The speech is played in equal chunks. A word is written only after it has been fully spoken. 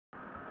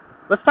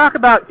Let's talk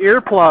about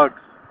earplugs.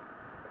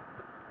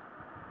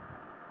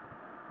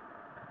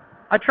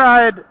 I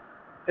tried,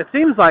 it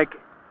seems like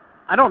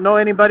I don't know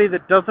anybody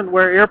that doesn't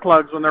wear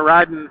earplugs when they're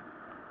riding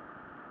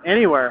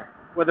anywhere,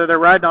 whether they're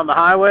riding on the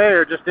highway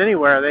or just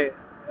anywhere.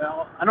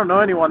 I don't know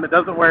anyone that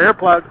doesn't wear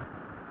earplugs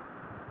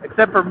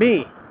except for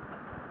me.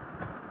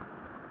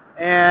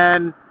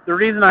 And the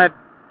reason I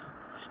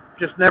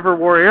just never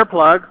wore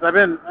earplugs, I've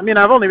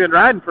only been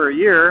riding for a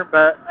year,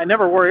 but I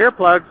never wore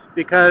earplugs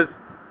because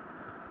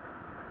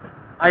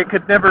I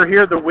could never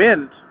hear the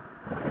wind,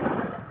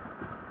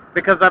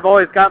 because I've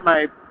always got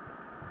my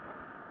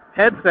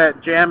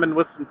headset jamming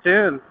with some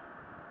tunes.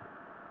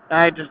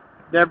 I just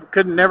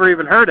never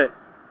even heard it.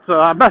 So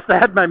I must have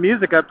had my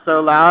music up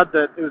so loud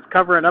that it was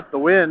covering up the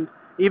wind,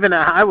 even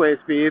at highway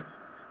speeds.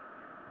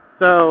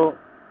 So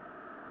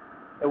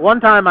at one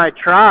time I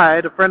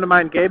tried, a friend of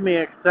mine gave me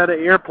a set of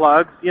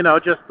earplugs,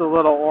 just the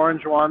little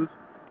orange ones.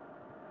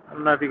 I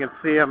don't know if you can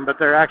see them, but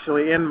they're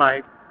actually in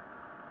my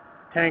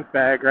tank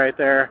bag right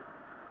there.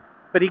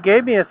 But he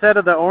gave me a set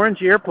of the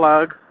orange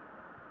earplugs,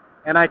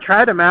 and I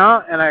tried them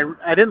out, and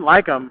I didn't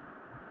like them.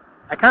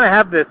 I kind of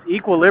have this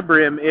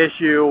equilibrium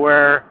issue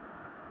where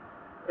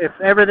if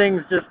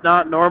everything's just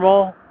not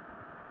normal,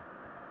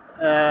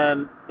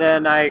 and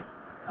then I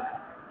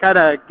kind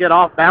of get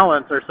off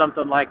balance or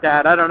something like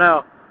that. I don't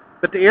know.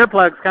 But the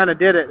earplugs kind of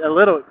did that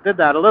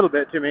a little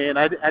bit to me, and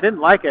I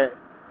didn't like it.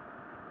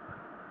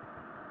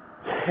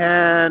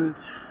 And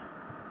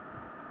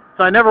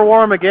so I never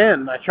wore them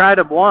again. I tried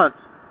them once,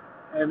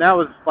 and that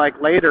was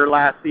like later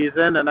last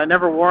season, and I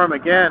never wore them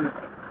again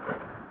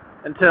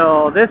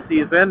until this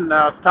season. And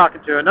I was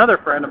talking to another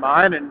friend of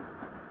mine, and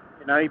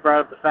he brought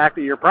up the fact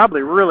that you're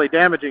probably really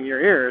damaging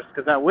your ears,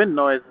 because that wind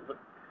noise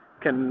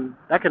can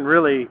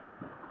really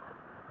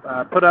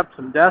put up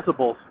some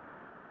decibels.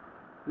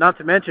 Not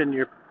to mention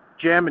you're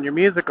jamming your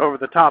music over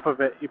the top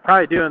of it. You're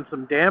probably doing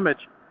some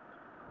damage.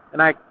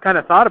 And I kind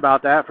of thought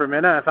about that for a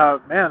minute. I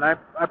thought, man, I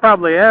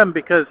probably am,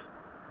 because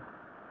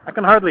I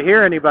can hardly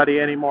hear anybody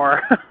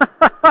anymore.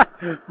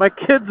 My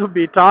kids will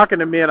be talking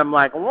to me, and I'm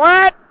like,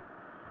 what?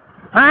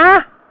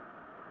 Huh?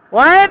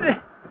 What?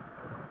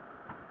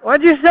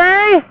 What'd you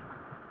say?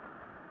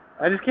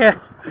 I just can't.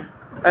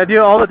 I do it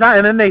all the time.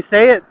 And then they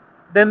say it,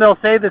 then they'll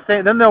say the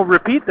same, then they'll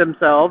repeat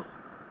themselves.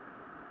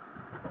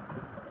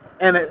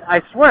 And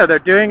I swear they're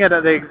doing it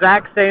at the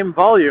exact same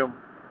volume.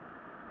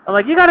 I'm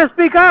like, you got to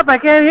speak up. I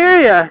can't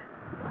hear you.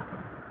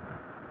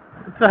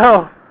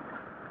 So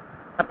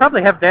I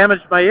probably have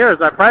damaged my ears.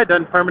 I've probably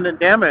done permanent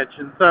damage.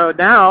 And so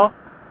now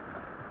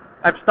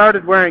I've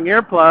started wearing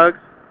earplugs.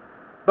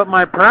 But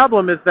my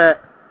problem is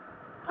that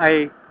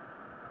I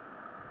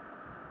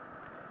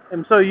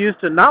am so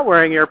used to not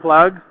wearing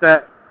earplugs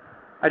that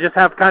I just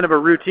have kind of a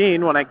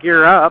routine when I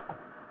gear up.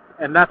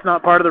 And that's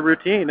not part of the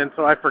routine. And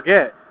so I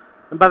forget.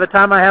 And by the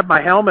time I have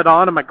my helmet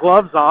on and my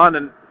gloves on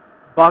and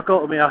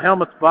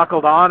helmet's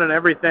buckled on and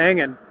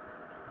everything, and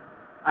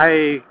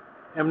I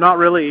am not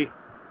really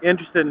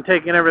interested in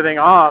taking everything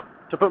off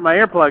to put my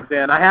earplugs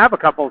in. I have a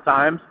couple of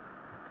times,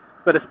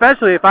 but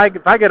especially if I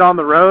get on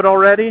the road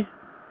already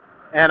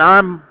and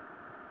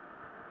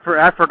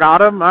I forgot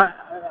them,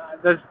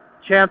 those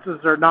chances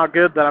are not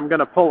good that I'm going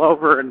to pull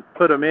over and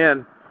put them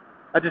in.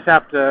 I just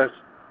have to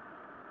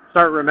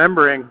start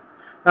remembering.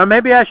 Now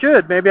maybe I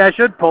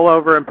should pull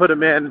over and put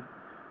them in.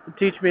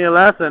 Teach me a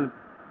lesson.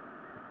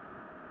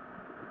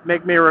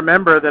 Make me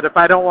remember that if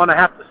I don't want to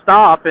have to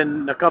stop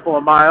in a couple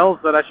of miles,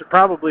 that I should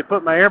probably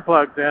put my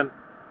earplugs in.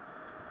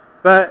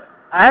 But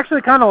I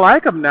actually kind of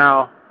like them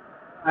now.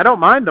 I don't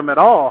mind them at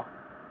all.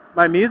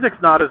 My music's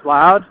not as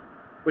loud,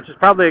 which is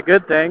probably a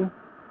good thing.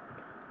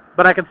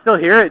 But I can still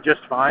hear it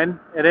just fine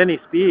at any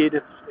speed.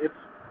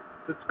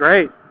 It's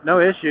great.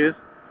 No issues.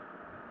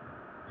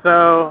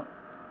 So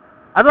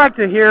I'd like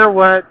to hear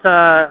what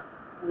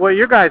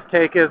your guys'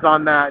 take is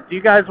on that. Do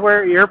you guys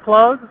wear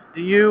earplugs?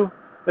 Do you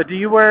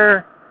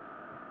wear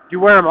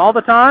them all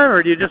the time,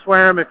 or do you just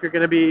wear them if you're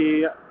going to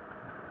be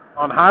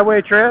on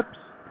highway trips?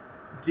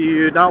 Do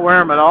you not wear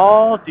them at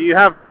all? Do you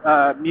have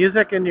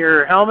music in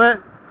your helmet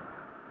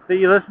that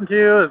you listen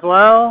to as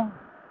well?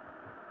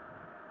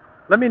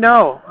 Let me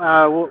know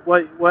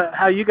what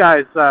your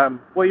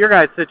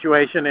guys'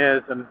 situation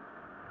is, and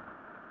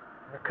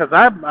because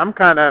I'm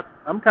kind of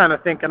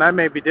thinking I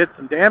maybe did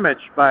some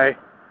damage by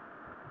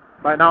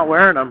not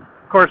wearing them.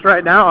 Of course,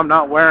 right now I'm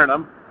not wearing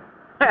them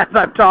as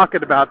I'm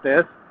talking about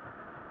this.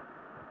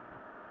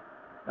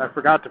 I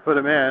forgot to put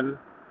them in,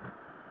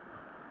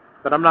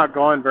 but I'm not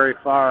going very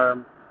far.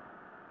 I'm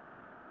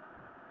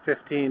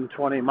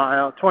 20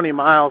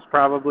 miles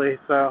probably,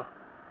 so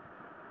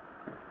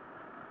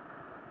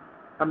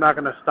I'm not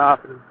going to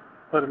stop and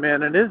put them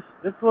in. And it's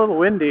a little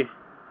windy,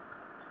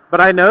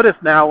 but I notice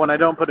now when I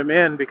don't put them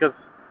in, because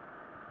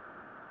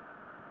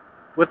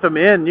with them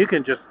in, you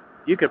can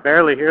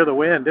barely hear the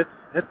wind.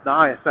 It's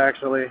nice,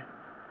 actually.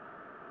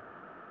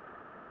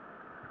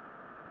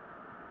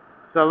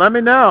 So let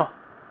me know.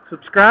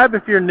 Subscribe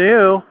if you're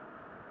new.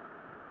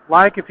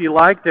 Like if you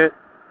liked it.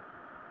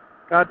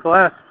 God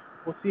bless.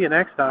 We'll see you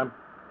next time.